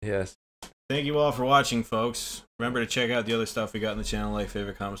work. Yes. Thank you all for watching, folks. Remember to check out the other stuff we got in the channel, like,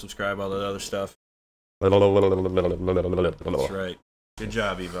 favorite, comment, subscribe, all that other stuff. That's right. Good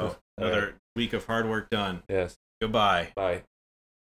job, Evo. Another week of hard work done. Yes. Goodbye. Bye.